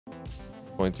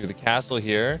Going through the castle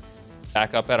here.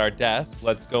 Back up at our desk.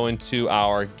 Let's go into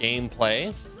our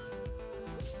gameplay.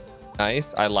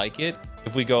 Nice. I like it.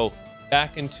 If we go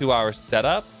back into our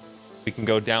setup, we can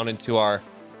go down into our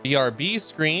BRB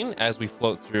screen as we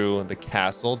float through the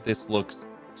castle. This looks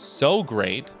so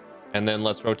great. And then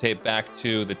let's rotate back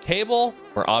to the table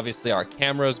where obviously our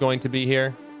camera is going to be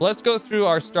here. Let's go through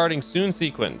our starting soon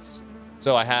sequence.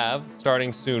 So I have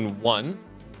starting soon 1,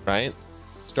 right?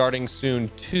 Starting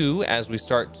soon 2 as we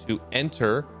start to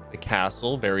enter the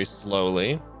castle very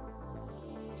slowly.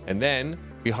 And then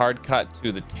we hard cut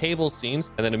to the table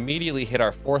scenes and then immediately hit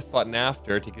our 4th button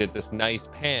after to get this nice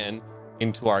pan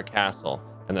into our castle.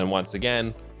 And then once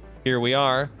again, here we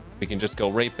are. We can just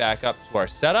go right back up to our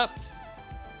setup.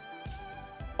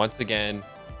 Once again,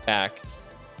 back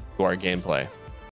to our gameplay.